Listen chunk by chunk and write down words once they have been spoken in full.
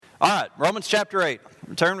All right, Romans chapter 8.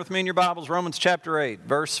 Turn with me in your Bibles, Romans chapter 8,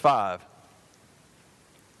 verse 5.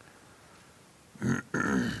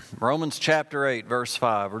 Romans chapter 8, verse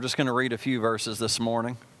 5. We're just going to read a few verses this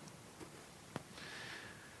morning.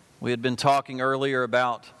 We had been talking earlier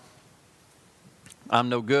about I'm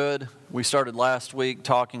no good. We started last week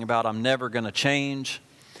talking about I'm never going to change.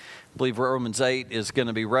 I believe Romans 8 is going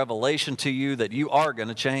to be revelation to you that you are going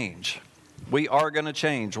to change. We are going to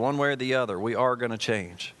change one way or the other. We are going to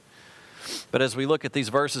change. But as we look at these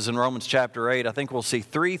verses in Romans chapter 8, I think we'll see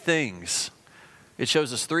three things. It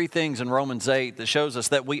shows us three things in Romans 8 that shows us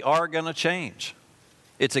that we are going to change.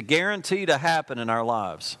 It's a guarantee to happen in our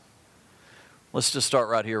lives. Let's just start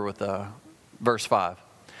right here with verse 5.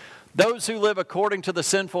 Those who live according to the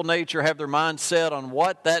sinful nature have their mind set on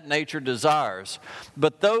what that nature desires.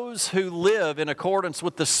 But those who live in accordance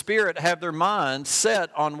with the Spirit have their mind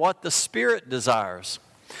set on what the Spirit desires.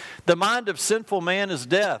 The mind of sinful man is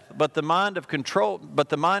death, but the mind controlled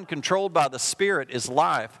by the Spirit is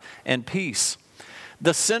life and peace.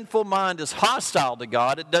 The sinful mind is hostile to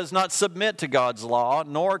God. It does not submit to God's law,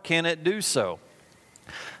 nor can it do so.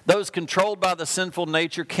 Those controlled by the sinful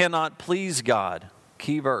nature cannot please God.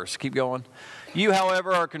 Key verse, keep going. You,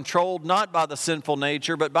 however, are controlled not by the sinful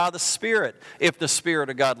nature, but by the Spirit, if the Spirit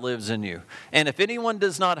of God lives in you. And if anyone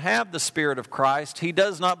does not have the Spirit of Christ, he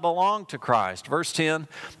does not belong to Christ. Verse 10,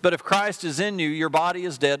 but if Christ is in you, your body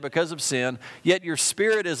is dead because of sin, yet your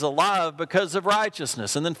spirit is alive because of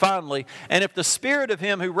righteousness. And then finally, and if the Spirit of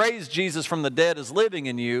him who raised Jesus from the dead is living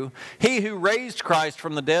in you, he who raised Christ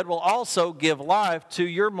from the dead will also give life to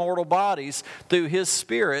your mortal bodies through his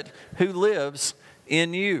Spirit who lives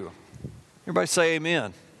in you. Everybody say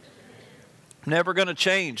amen. Never going to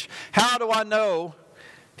change. How do I know,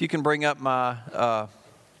 if you can bring up my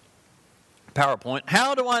PowerPoint,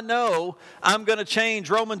 how do I know I'm going to change?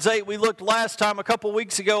 Romans 8, we looked last time a couple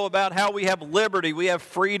weeks ago about how we have liberty, we have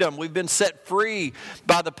freedom. We've been set free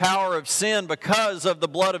by the power of sin because of the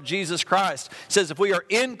blood of Jesus Christ. It says if we are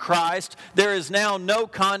in Christ, there is now no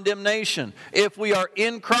condemnation. If we are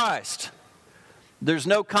in Christ, there's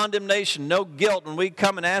no condemnation, no guilt. When we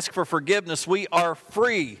come and ask for forgiveness, we are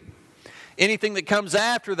free. Anything that comes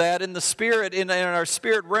after that in the spirit, in our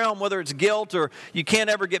spirit realm, whether it's guilt or you can't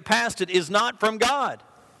ever get past it, is not from God.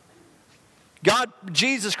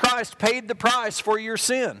 Jesus Christ paid the price for your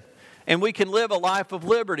sin. And we can live a life of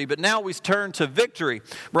liberty. But now we turn to victory.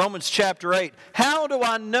 Romans chapter 8. How do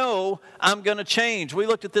I know I'm going to change? We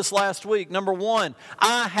looked at this last week. Number one,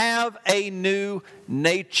 I have a new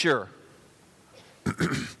nature.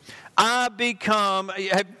 Have you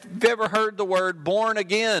ever heard the word born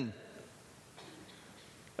again?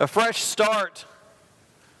 A fresh start.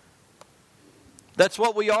 That's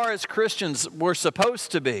what we are as Christians. We're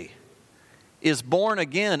supposed to be. Is born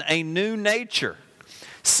again, a new nature.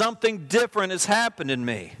 Something different has happened in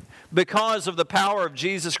me because of the power of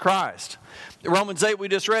Jesus Christ. Romans 8, we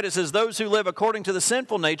just read, it says, those who live according to the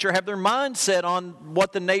sinful nature have their mind set on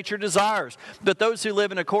what the nature desires. But those who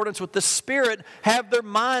live in accordance with the Spirit have their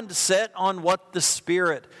mind set on what the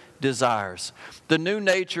Spirit desires. The new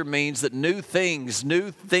nature means that new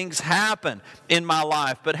things happen in my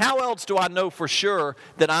life. But how else do I know for sure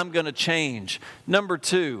that I'm going to change? Number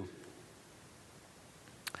two.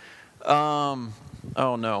 Oh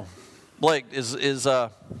no. Blake, is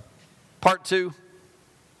part 2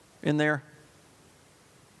 in there?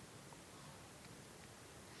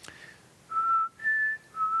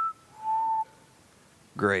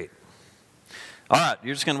 Great. All right,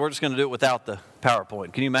 we're just going to do it without the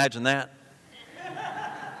PowerPoint. Can you imagine that?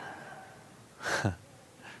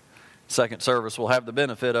 Second service will have the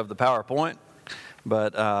benefit of the PowerPoint,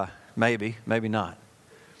 but maybe not.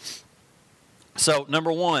 So,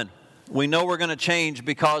 number one, we know we're going to change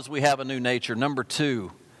because we have a new nature. Number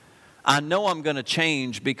two, I know I'm going to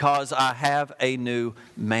change because I have a new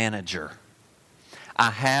manager.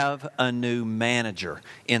 I have a new manager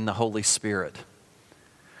in the Holy Spirit.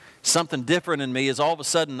 Something different in me is all of a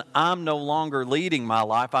sudden I'm no longer leading my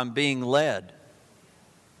life, I'm being led.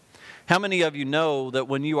 How many of you know that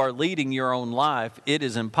when you are leading your own life, it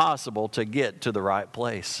is impossible to get to the right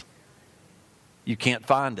place? You can't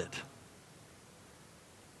find it.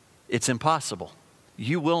 It's impossible.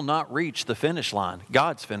 You will not reach the finish line,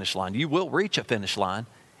 God's finish line. You will reach a finish line.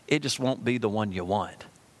 It just won't be the one you want.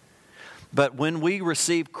 But when we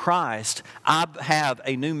receive Christ, I have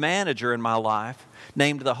a new manager in my life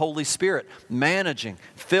named the Holy Spirit, managing,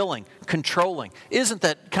 filling, controlling. Isn't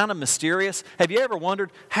that kind of mysterious? Have you ever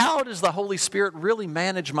wondered, how does the Holy Spirit really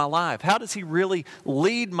manage my life? How does He really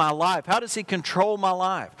lead my life? How does He control my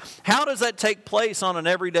life? How does that take place on an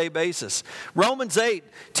everyday basis? Romans 8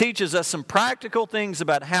 teaches us some practical things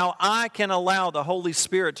about how I can allow the Holy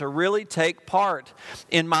Spirit to really take part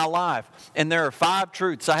in my life. And there are 5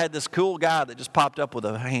 truths. I had this cool guy that just popped up with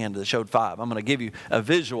a hand that showed 5. I'm going to give you a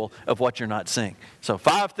visual of what you're not seeing. So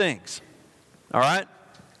 5 things. All right?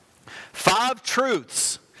 5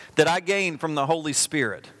 truths that I gained from the Holy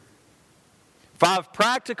Spirit. 5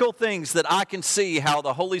 practical things that I can see how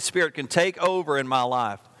the Holy Spirit can take over in my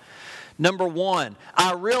life. Number 1,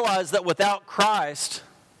 I realize that without Christ,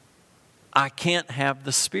 I can't have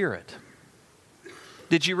the Spirit.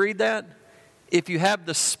 Did you read that? If you have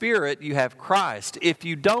the Spirit, you have Christ. If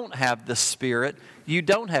you don't have the Spirit, you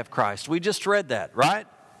don't have Christ. We just read that, right?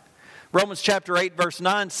 Romans chapter 8 verse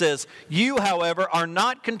 9 says, "You, however, are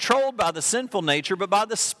not controlled by the sinful nature, but by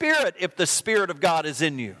the Spirit, if the Spirit of God is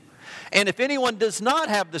in you. And if anyone does not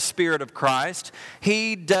have the Spirit of Christ,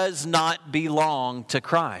 he does not belong to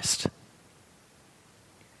Christ."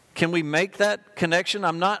 Can we make that connection?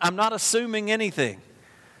 I'm not assuming anything.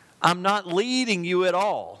 I'm not leading you at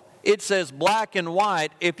all. It says black and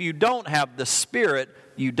white, if you don't have the Spirit,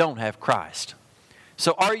 you don't have Christ.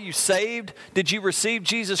 So are you saved? Did you receive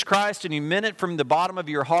Jesus Christ and you meant it from the bottom of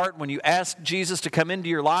your heart when you asked Jesus to come into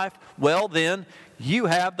your life? Well then, you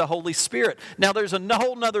have the Holy Spirit. Now there's a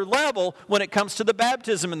whole nother level when it comes to the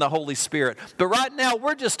baptism in the Holy Spirit. But right now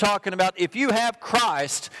we're just talking about if you have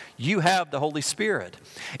Christ, you have the Holy Spirit.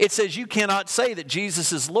 It says you cannot say that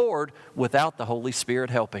Jesus is Lord without the Holy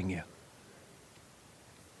Spirit helping you.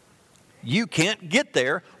 You can't get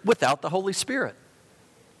there without the Holy Spirit.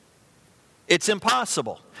 It's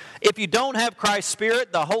impossible. If you don't have Christ's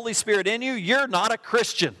Spirit, the Holy Spirit in you, you're not a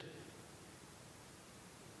Christian.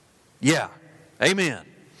 Yeah, amen.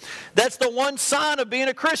 That's the one sign of being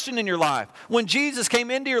a Christian in your life. When Jesus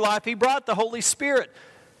came into your life, He brought the Holy Spirit.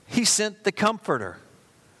 He sent the Comforter.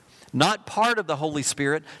 Not part of the Holy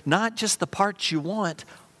Spirit, not just the parts you want,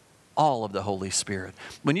 all of the Holy Spirit.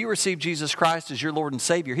 When you receive Jesus Christ as your Lord and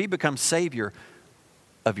Savior, He becomes Savior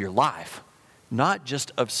of your life, not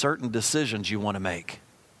just of certain decisions you want to make.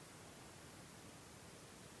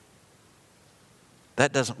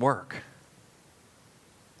 That doesn't work.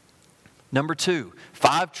 Number 2,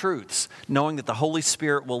 5 truths, knowing that the Holy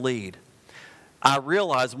Spirit will lead. I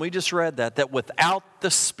realize, and we just read that without the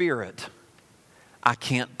Spirit, I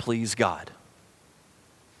can't please God.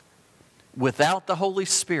 Without the Holy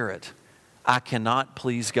Spirit, I cannot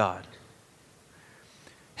please God.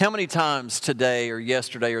 How many times today or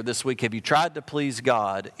yesterday or this week have you tried to please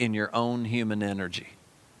God in your own human energy?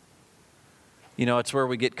 You know, it's where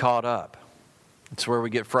we get caught up. It's where we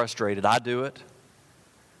get frustrated. I do it.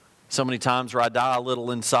 So many times where I die a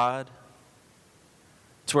little inside.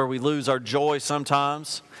 It's where we lose our joy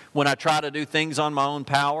sometimes when I try to do things on my own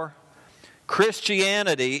power.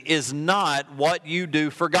 Christianity is not what you do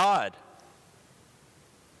for God.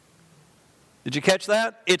 Did you catch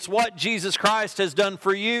that? It's what Jesus Christ has done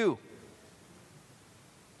for you.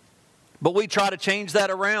 But we try to change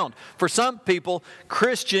that around. For some people,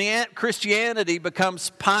 Christianity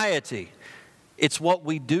becomes piety. It's what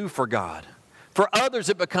we do for God. For others,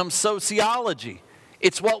 it becomes sociology.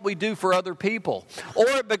 It's what we do for other people. Or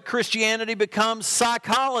Christianity becomes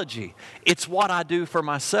psychology. It's what I do for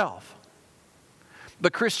myself.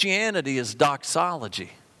 But Christianity is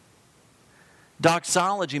doxology.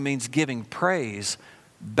 Doxology means giving praise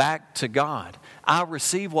back to God. I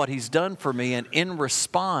receive what He's done for me, and in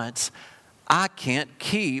response, I can't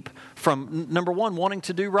keep from, number 1, wanting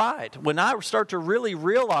to do right. When I start to really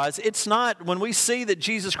realize it's not, when we see that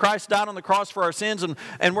Jesus Christ died on the cross for our sins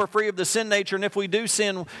and we're free of the sin nature, and if we do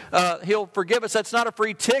sin, He'll forgive us, that's not a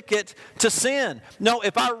free ticket to sin. No,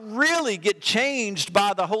 if I really get changed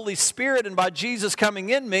by the Holy Spirit and by Jesus coming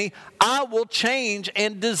in me, I will change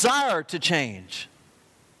and desire to change.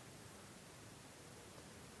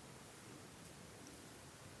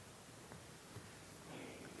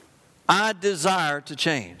 I desire to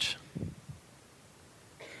change.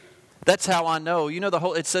 That's how I know. You know,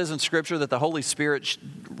 it says in Scripture that the Holy Spirit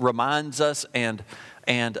reminds us and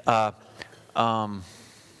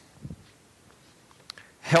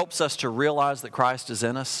helps us to realize that Christ is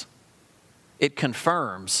in us. It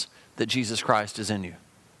confirms that Jesus Christ is in you.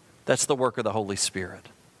 That's the work of the Holy Spirit.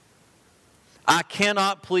 I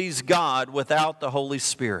cannot please God without the Holy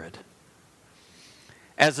Spirit.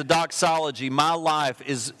 As a doxology, my life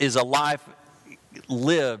is a life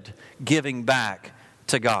lived giving back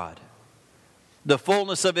to God. The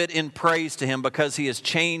fullness of it in praise to Him because He has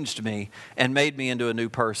changed me and made me into a new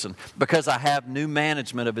person. Because I have new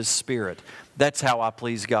management of His Spirit. That's how I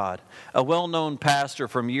please God. A well-known pastor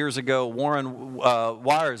from years ago, Warren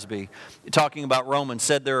Wiersbe, talking about Romans,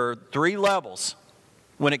 said there are 3 levels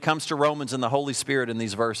when it comes to Romans and the Holy Spirit in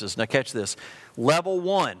these verses. Now catch this. Level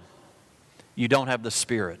 1, you don't have the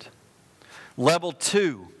Spirit. Level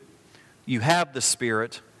 2, you have the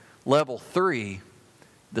Spirit. Level 3,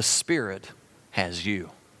 the Spirit has you.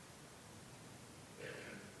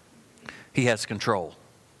 He has control.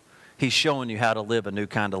 He's showing you how to live a new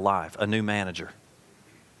kind of life, a new manager.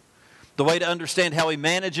 The way to understand how He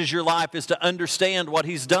manages your life is to understand what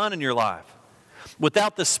He's done in your life.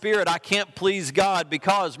 Without the Spirit, I can't please God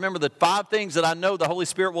because, remember the 5 things that I know the Holy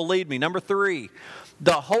Spirit will lead me. Number 3,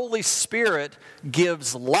 the Holy Spirit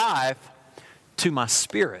gives life to my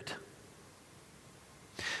spirit.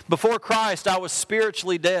 Before Christ, I was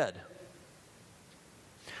spiritually dead.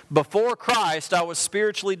 Before Christ, I was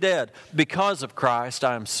spiritually dead. Because of Christ,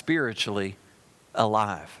 I am spiritually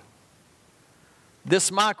alive.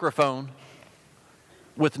 This microphone,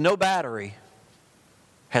 with no battery,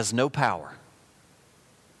 has no power.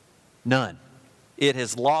 None. It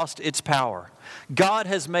has lost its power. God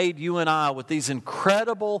has made you and I with these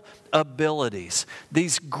incredible abilities,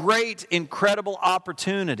 these great, incredible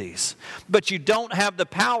opportunities. But you don't have the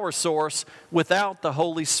power source without the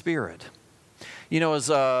Holy Spirit. You know, as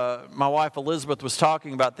my wife Elizabeth was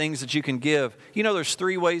talking about things that you can give, you know there's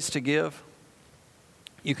 3 ways to give.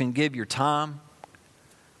 You can give your time,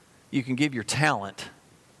 you can give your talent,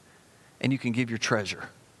 and you can give your treasure.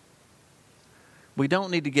 We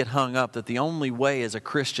don't need to get hung up that the only way as a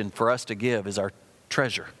Christian for us to give is our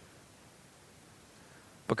treasure.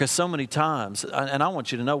 Because so many times, and I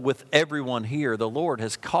want you to know with everyone here, the Lord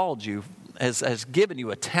has called you, has given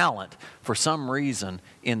you a talent for some reason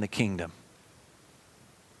in the kingdom.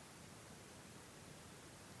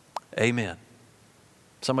 Amen.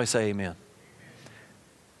 Somebody say amen.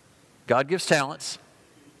 God gives talents,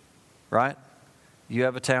 right? You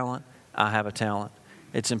have a talent, I have a talent.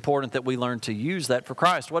 It's important that we learn to use that for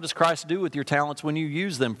Christ. What does Christ do with your talents when you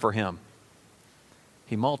use them for Him?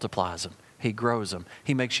 He multiplies them. He grows them.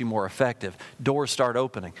 He makes you more effective. Doors start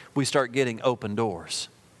opening. We start getting open doors.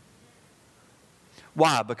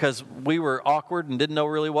 Why? Because we were awkward and didn't know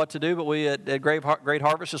really what to do, but we at Great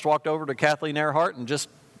Harvest just walked over to Kathleen Earhart and just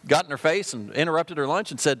got in her face and interrupted her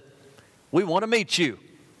lunch and said, "We want to meet you."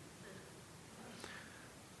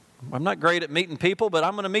 I'm not great at meeting people, but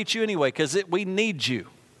I'm going to meet you anyway because we need you.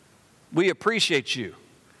 We appreciate you.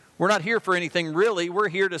 We're not here for anything really. We're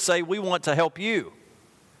here to say we want to help you.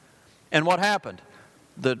 And what happened?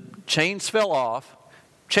 The chains fell off.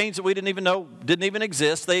 Chains that we didn't even know didn't even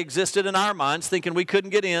exist. They existed in our minds thinking we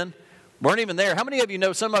couldn't get in. Weren't even there. How many of you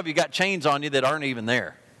know some of you got chains on you that aren't even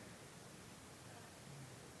there?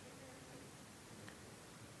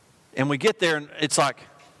 And we get there and it's like,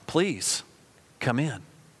 please, come in.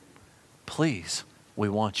 Please, we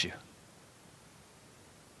want you.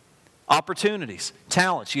 Opportunities,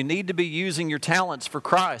 talents. You need to be using your talents for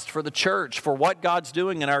Christ, for the church, for what God's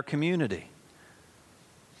doing in our community.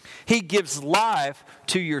 He gives life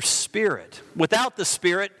to your spirit. Without the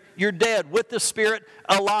Spirit, you're dead. With the Spirit,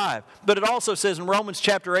 alive. But it also says in Romans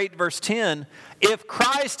chapter 8, verse 10, if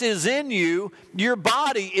Christ is in you, your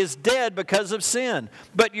body is dead because of sin,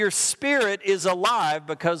 but your spirit is alive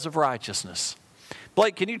because of righteousness.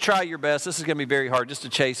 Blake, can you try your best? This is going to be very hard just to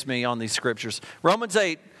chase me on these scriptures. Romans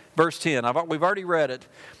 8, verse 10. We've already read it.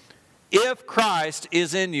 If Christ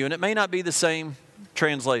is in you, and it may not be the same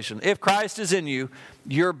translation. If Christ is in you,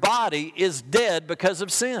 your body is dead because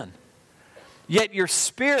of sin. Yet your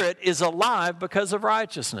spirit is alive because of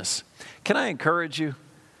righteousness. Can I encourage you?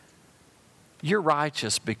 You're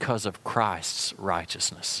righteous because of Christ's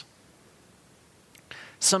righteousness.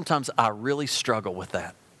 Sometimes I really struggle with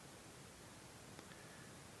that.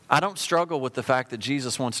 I don't struggle with the fact that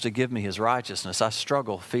Jesus wants to give me His righteousness. I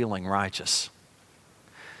struggle feeling righteous.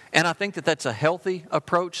 And I think that that's a healthy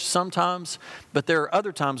approach sometimes, but there are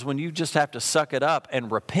other times when you just have to suck it up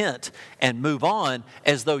and repent and move on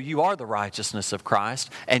as though you are the righteousness of Christ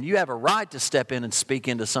and you have a right to step in and speak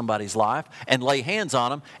into somebody's life and lay hands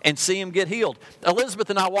on them and see them get healed. Elizabeth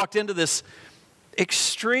and I walked into this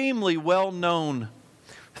extremely well-known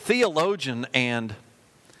theologian and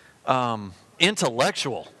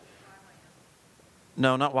intellectual.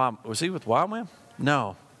 No, not Wild. Was he with Wildman?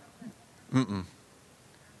 No.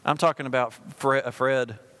 I'm talking about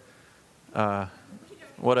Fred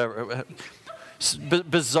whatever.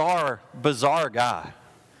 Bizarre guy.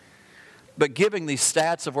 But giving these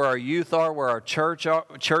stats of where our youth are, where our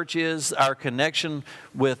church is, our connection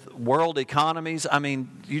with world economies, I mean,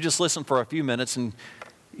 you just listen for a few minutes and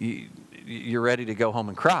you're ready to go home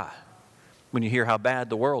and cry when you hear how bad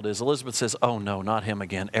the world is. Elizabeth says, oh no, not him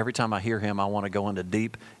again. Every time I hear him, I want to go into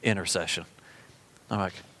deep intercession. I'm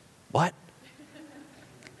like, what?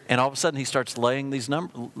 And all of a sudden he starts laying these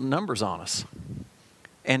numbers on us.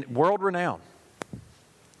 And world renowned.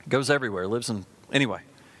 Goes everywhere, lives in, anyway.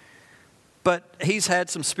 But he's had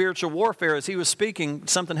some spiritual warfare. As he was speaking,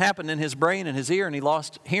 something happened in his brain and his ear, and he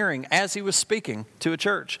lost hearing as he was speaking to a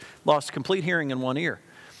church. Lost complete hearing in one ear.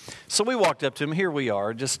 So we walked up to him. Here we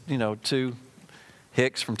are, just, two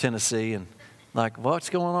hicks from Tennessee, and like, what's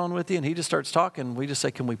going on with you? And he just starts talking. We just say,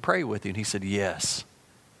 can we pray with you? And he said, yes.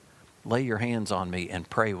 Lay your hands on me and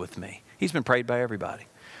pray with me. He's been prayed by everybody.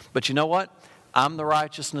 But you know what? I'm the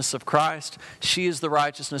righteousness of Christ. She is the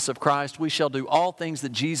righteousness of Christ. We shall do all things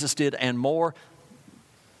that Jesus did and more.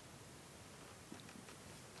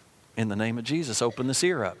 In the name of Jesus, open this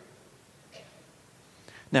ear up.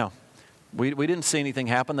 Now, we didn't see anything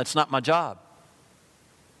happen. That's not my job.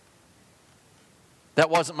 That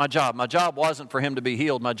wasn't my job. My job wasn't for him to be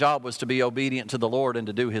healed. My job was to be obedient to the Lord and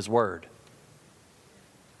to do His word.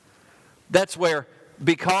 That's where,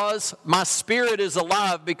 because my spirit is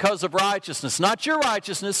alive because of righteousness. Not your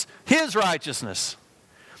righteousness, His righteousness.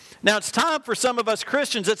 Now it's time for some of us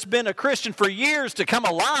Christians that's been a Christian for years to come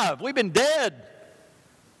alive. We've been dead.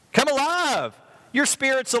 Come alive. Your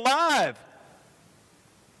spirit's alive.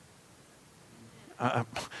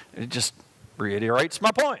 It just reiterates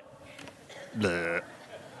my point. Bleh.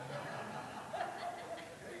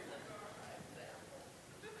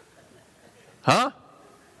 Huh?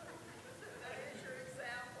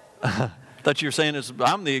 Thought you were saying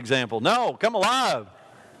I'm the example. No, come alive.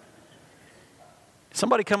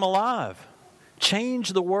 Somebody come alive. Change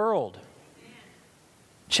the world.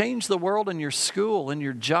 Change the world in your school, in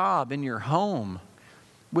your job, in your home,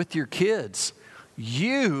 with your kids.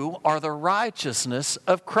 You are the righteousness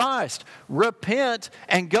of Christ. Repent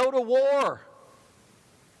and go to war.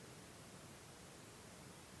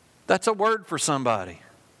 That's a word for somebody.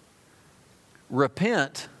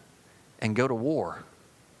 Repent and go to war.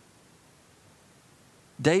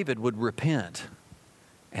 David would repent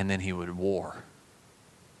and then he would war.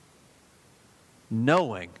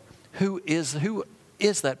 Knowing who is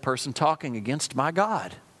that person talking against my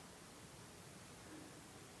God?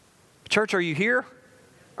 Church, are you here?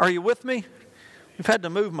 Are you with me? We've had to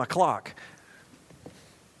move my clock.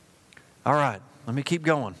 All right, let me keep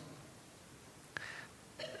going.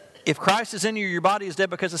 If Christ is in you, your body is dead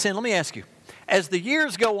because of sin. Let me ask you, as the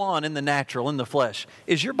years go on in the natural, in the flesh,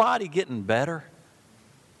 is your body getting better?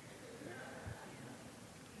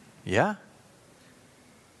 Yeah?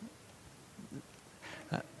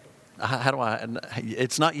 How do I?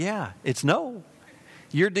 It's not yeah, it's no.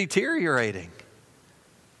 You're deteriorating.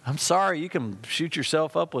 I'm sorry, you can shoot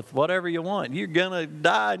yourself up with whatever you want. You're going to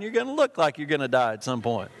die, and you're going to look like you're going to die at some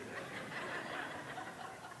point.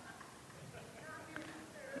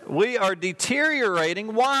 We are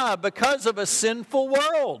deteriorating. Why? Because of a sinful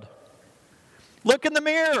world. Look in the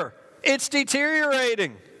mirror. It's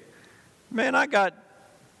deteriorating. Man, I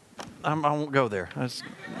won't go there.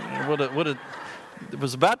 It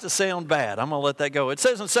was about to sound bad. I'm going to let that go. It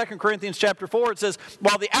says in 2 Corinthians chapter 4, it says,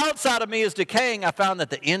 while the outside of me is decaying, I found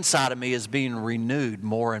that the inside of me is being renewed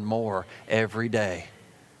more and more every day.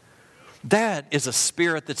 That is a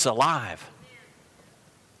spirit that's alive.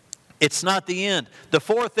 It's not the end. The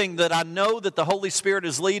fourth thing that I know that the Holy Spirit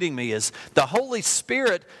is leading me is the Holy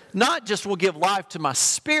Spirit not just will give life to my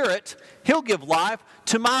spirit, He'll give life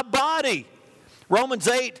to my body. Romans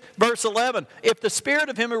 8, verse 11, if the spirit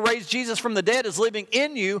of him who raised Jesus from the dead is living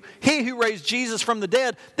in you, he who raised Jesus from the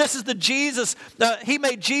dead, this is the Jesus, he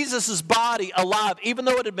made Jesus' body alive, even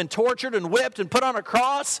though it had been tortured and whipped and put on a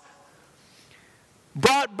cross,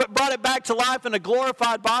 brought it back to life in a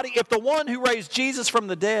glorified body. If the one who raised Jesus from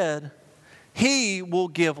the dead, He will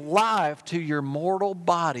give life to your mortal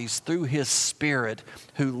bodies through His Spirit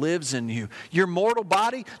who lives in you. Your mortal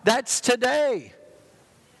body, that's today.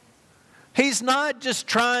 He's not just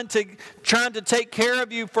trying to take care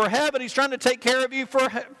of you for heaven. He's trying to take care of you for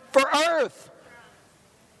earth.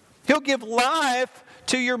 He'll give life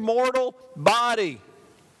to your mortal body.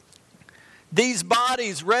 These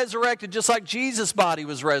bodies resurrected just like Jesus' body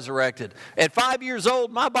was resurrected. At 5 years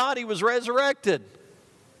old, my body was resurrected.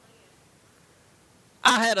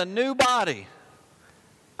 I had a new body.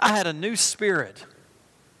 I had a new spirit.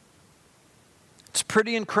 It's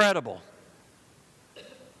pretty incredible.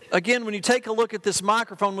 Again, when you take a look at this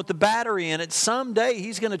microphone with the battery in it, someday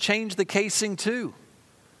He's going to change the casing too.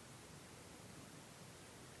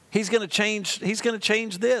 He's going to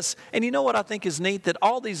change this. And you know what I think is neat? That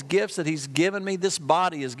all these gifts that He's given me, this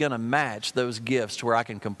body is going to match those gifts to where I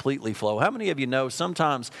can completely flow. How many of you know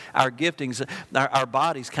sometimes our giftings, our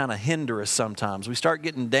bodies kind of hinder us sometimes? We start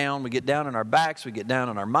getting down. We get down in our backs. We get down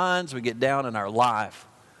in our minds. We get down in our life.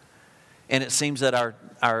 And it seems that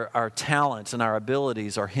our talents and our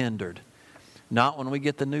abilities are hindered. Not when we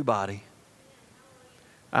get the new body.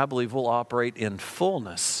 I believe we'll operate in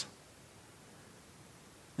fullness.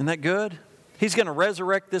 Isn't that good? He's going to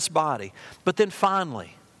resurrect this body. But then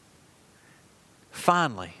finally,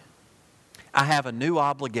 I have a new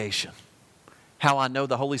obligation. How I know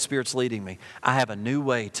the Holy Spirit's leading me. I have a new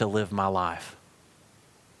way to live my life.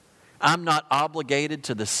 I'm not obligated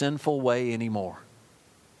to the sinful way anymore.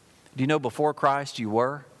 Do you know before Christ you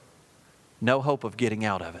were? No hope of getting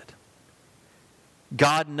out of it.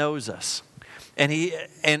 God knows us.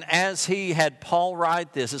 And as he had Paul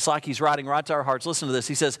write this, it's like he's writing right to our hearts. Listen to this.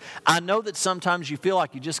 He says, I know that sometimes you feel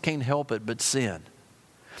like you just can't help it but sin.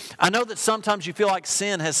 I know that sometimes you feel like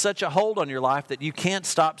sin has such a hold on your life that you can't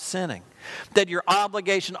stop sinning. That your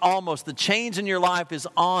obligation almost, the change in your life is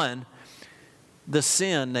on the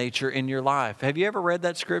sin nature in your life. Have you ever read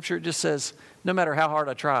that scripture? It just says, no matter how hard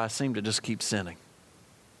I try, I seem to just keep sinning.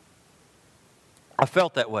 I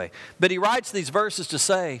felt that way. But he writes these verses to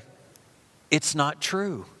say, it's not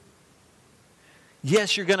true.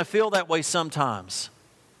 Yes, you're going to feel that way sometimes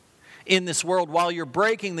in this world while you're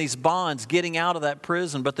breaking these bonds, getting out of that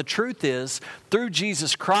prison. But the truth is, through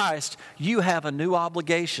Jesus Christ, you have a new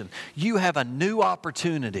obligation. You have a new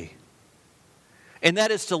opportunity. And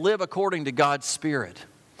that is to live according to God's Spirit.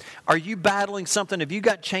 Are you battling something? Have you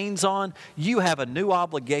got chains on? You have a new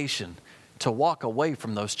obligation to walk away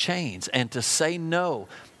from those chains and to say no.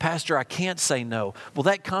 Pastor, I can't say no. Well,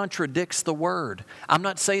 that contradicts the word. I'm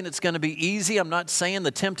not saying it's going to be easy. I'm not saying the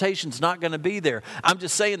temptation's not going to be there. I'm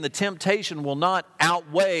just saying the temptation will not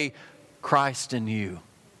outweigh Christ in you.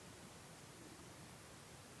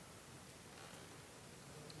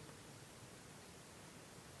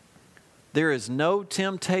 There is no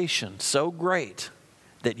temptation so great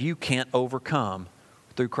that you can't overcome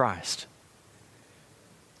through Christ.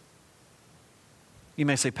 You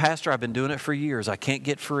may say, Pastor, I've been doing it for years. I can't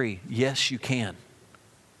get free. Yes, you can.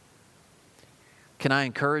 Can I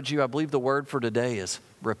encourage you? I believe the word for today is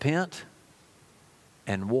repent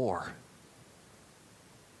and war.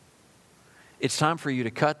 It's time for you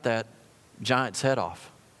to cut that giant's head off.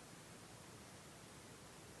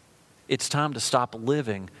 It's time to stop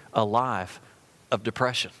living a life of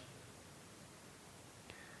depression.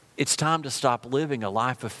 It's time to stop living a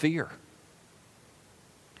life of fear.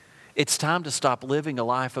 It's time to stop living a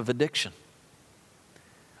life of addiction.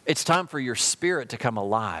 It's time for your spirit to come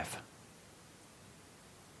alive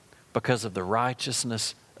because of the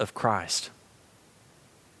righteousness of Christ.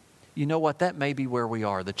 You know what? That may be where we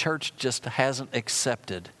are. The church just hasn't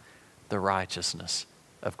accepted the righteousness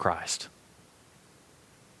of Christ.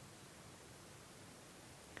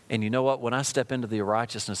 And you know what? When I step into the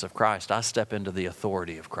righteousness of Christ, I step into the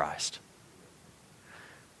authority of Christ.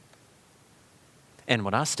 And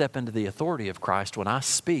when I step into the authority of Christ, when I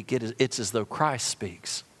speak, it's as though Christ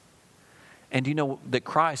speaks. And you know that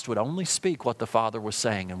Christ would only speak what the Father was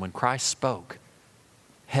saying. And when Christ spoke,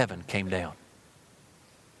 heaven came down.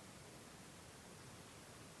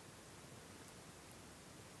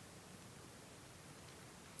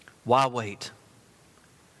 Why wait?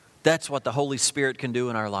 That's what the Holy Spirit can do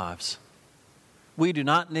in our lives. We do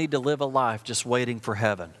not need to live a life just waiting for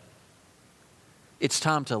heaven. It's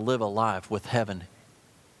time to live a life with heaven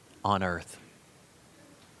on earth.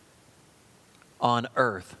 On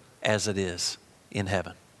earth as it is in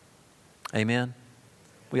heaven. Amen?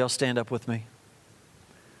 Will you all stand up with me?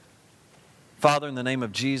 Father, in the name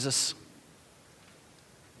of Jesus,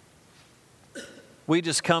 we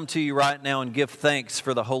just come to you right now and give thanks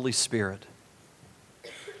for the Holy Spirit.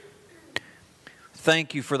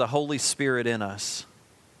 Thank you for the Holy Spirit in us.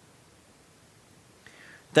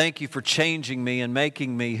 Thank you for changing me and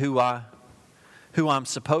making me who I'm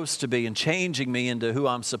supposed to be and changing me into who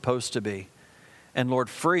I'm supposed to be. And Lord,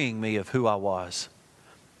 freeing me of who I was,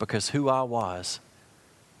 because who I was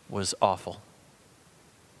awful.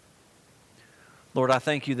 Lord, I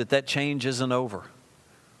thank you that change isn't over.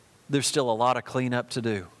 There's still a lot of cleanup to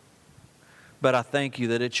do. But I thank you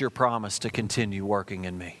that it's your promise to continue working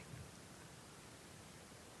in me.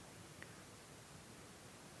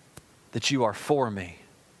 That you are for me.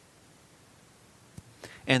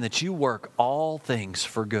 And that you work all things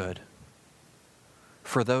for good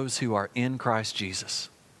for those who are in Christ Jesus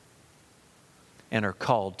and are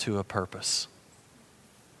called to a purpose.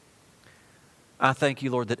 I thank you,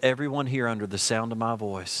 Lord, that everyone here under the sound of my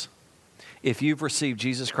voice, if you've received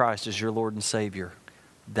Jesus Christ as your Lord and Savior,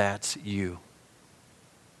 that's you.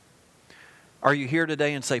 Are you here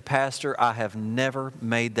today and say, Pastor, I have never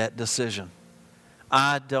made that decision.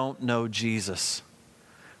 I don't know Jesus.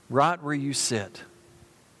 Right where you sit,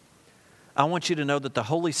 I want you to know that the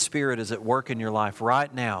Holy Spirit is at work in your life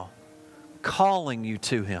right now, calling you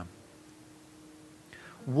to Him.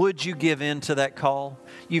 Would you give in to that call?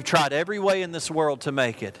 You've tried every way in this world to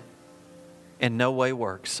make it, and no way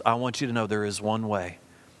works. I want you to know there is one way,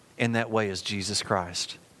 and that way is Jesus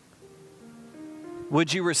Christ.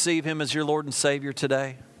 Would you receive Him as your Lord and Savior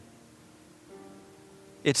today?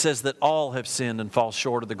 It says that all have sinned and fall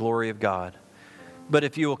short of the glory of God. But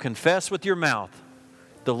if you will confess with your mouth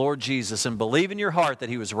the Lord Jesus and believe in your heart that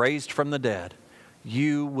He was raised from the dead,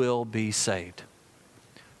 you will be saved.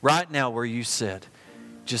 Right now where you sit,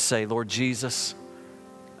 just say, Lord Jesus,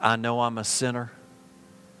 I know I'm a sinner.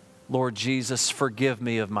 Lord Jesus, forgive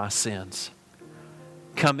me of my sins.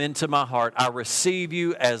 Come into my heart. I receive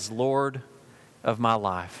you as Lord of my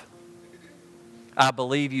life. I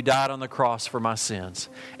believe you died on the cross for my sins.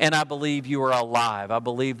 And I believe you are alive. I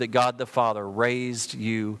believe that God the Father raised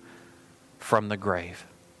you from the grave.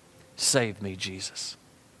 Save me, Jesus.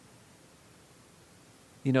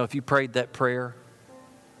 You know, if you prayed that prayer,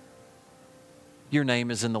 your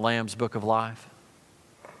name is in the Lamb's Book of Life,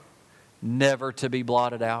 never to be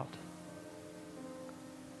blotted out.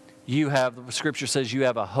 You have, the Scripture says you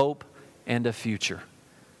have a hope and a future.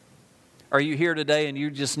 Are you here today and you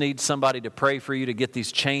just need somebody to pray for you to get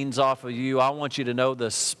these chains off of you? I want you to know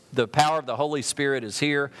the power of the Holy Spirit is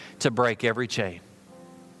here to break every chain.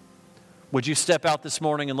 Would you step out this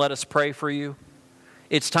morning and let us pray for you?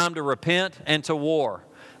 It's time to repent and to war.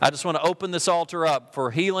 I just want to open this altar up for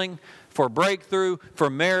healing, for breakthrough, for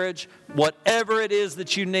marriage, whatever it is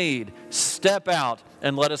that you need, step out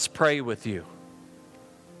and let us pray with you.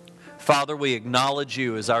 Father, we acknowledge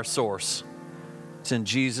you as our source. It's in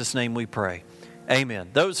Jesus' name we pray. Amen.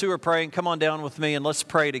 Those who are praying, come on down with me and let's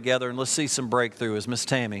pray together and let's see some breakthrough as Miss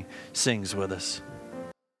Tammy sings with us.